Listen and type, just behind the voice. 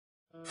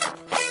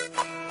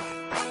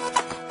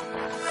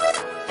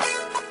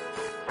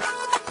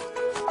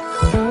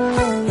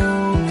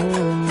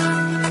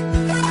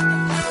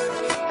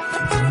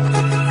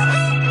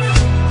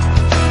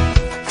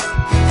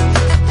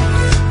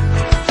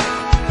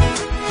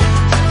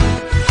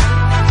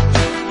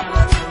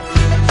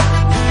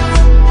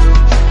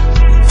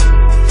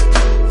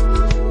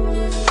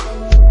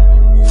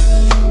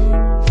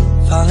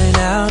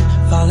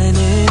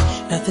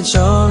Nothing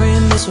sure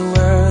in this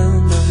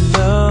world, no,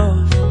 no.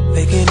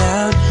 Faking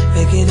out,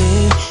 faking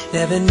in,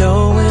 never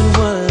knowing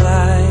what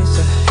lies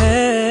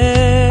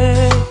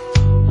ahead.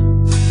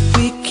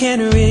 We can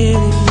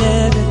really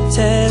never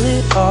tell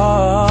it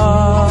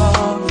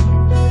all,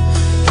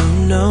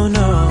 no, no,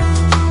 no.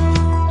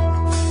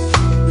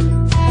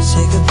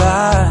 Say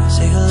goodbye,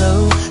 say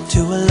hello to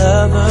a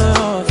lover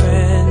or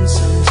friend.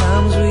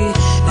 Sometimes we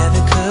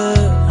never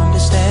could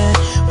understand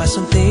why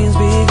some things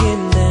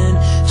begin then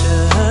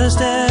just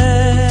then.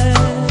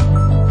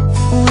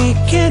 We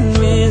can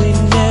really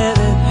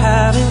never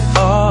have it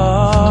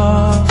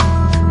all,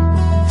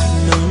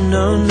 no,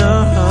 no, no.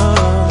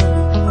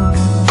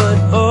 But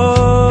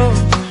oh,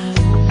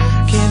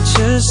 can't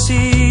you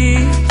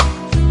see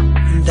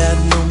that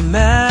no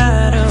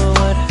matter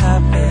what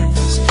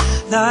happens,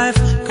 life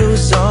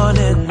goes on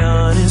and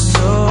on. And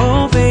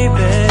so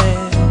baby,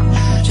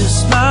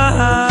 just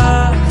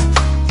smile,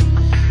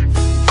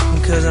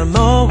 'cause I'm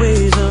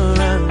always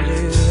around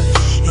you,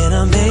 and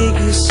I'll make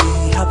you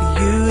see how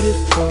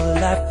beautiful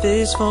life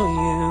is for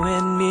you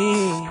and me.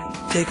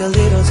 Take a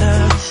little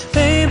time,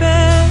 baby,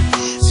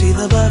 see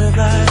the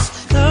butterflies,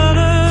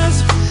 colors,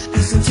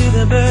 listen to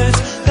the birds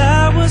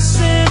that were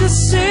sent to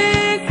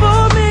sing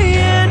for me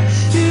and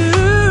you.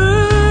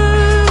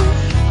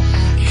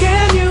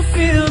 Can you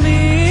feel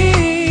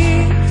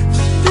me?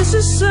 This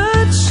is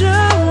such a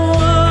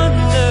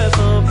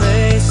wonderful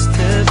place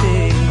to be.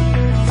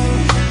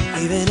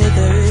 Even if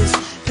there is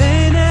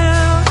pain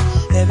now,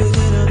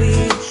 everything will be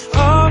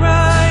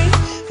alright.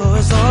 For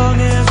as long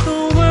as the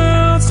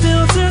world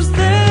still turns,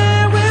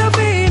 there will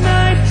be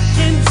night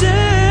and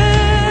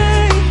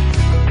day.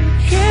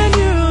 Can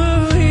you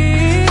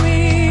hear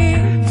me?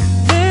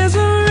 There's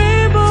a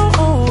rainbow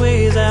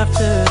always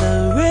after the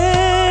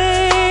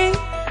rain.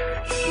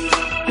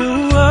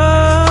 Oh,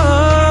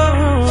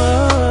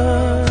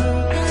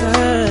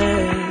 hey.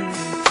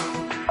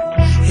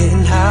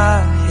 Hitting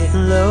high,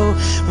 hitting low,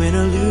 win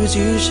or lose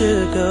you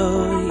should go,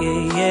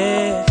 yeah,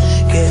 yeah.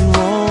 Getting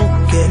warm,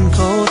 getting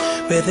cold,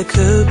 weather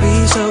could be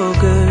so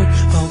good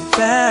or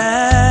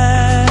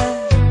bad.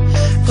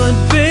 But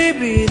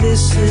baby,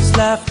 this is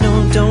life, no,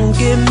 don't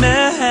get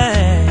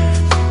mad.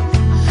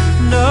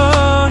 No,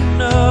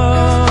 no.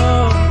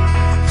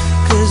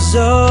 'Cause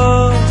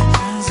oh,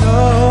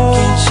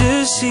 can't you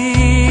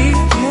see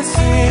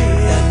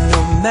that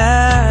no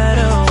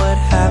matter what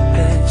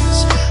happens,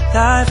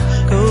 life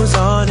goes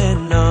on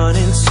and on.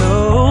 And so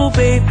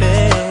baby,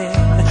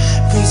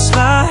 please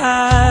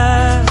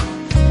smile,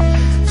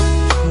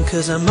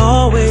 'cause I'm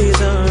always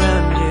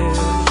around you,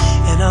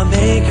 and I'll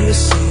make you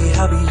see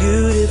how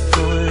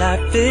beautiful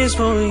life is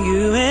for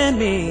you and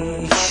me.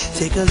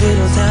 Take a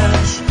little time,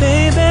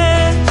 baby,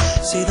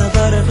 see the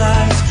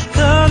butterflies,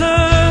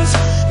 colors,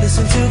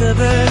 listen to the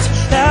birds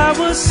that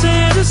were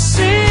sent to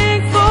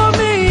sing for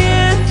me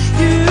and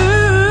you.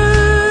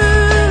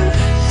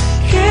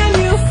 Can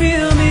you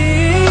feel me?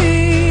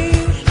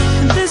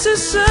 This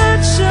is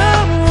such a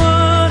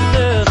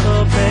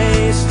wonderful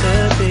place to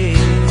be.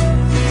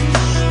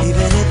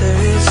 Even if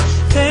there is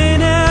pain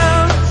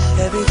now,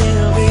 everything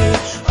will be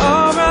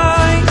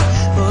alright.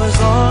 For as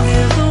long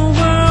as the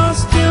world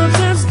still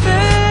turns,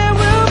 there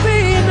will be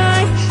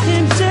night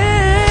and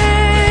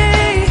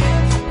day.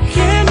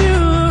 Can you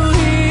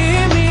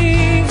hear me?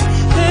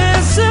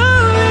 There's a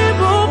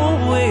rainbow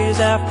always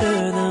after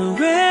the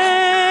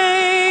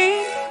rain.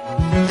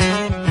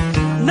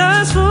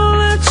 Nights full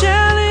of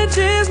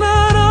challenges,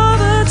 not all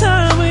the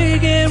time we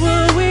get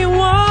what we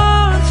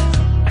want.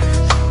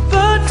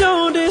 But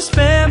don't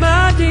despair,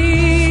 my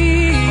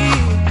dear.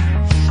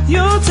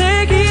 You'll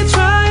take each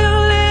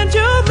trial and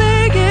you'll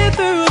make it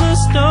through the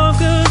storm,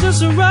 'cause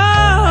it's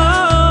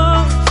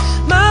wrong.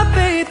 My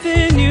faith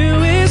in you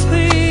is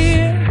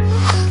clear.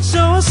 So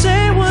I'll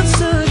say once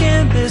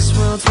again, this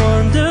world's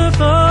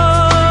wonderful.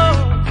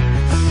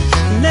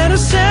 Let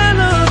us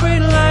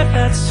celebrate life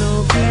that's so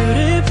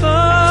beautiful.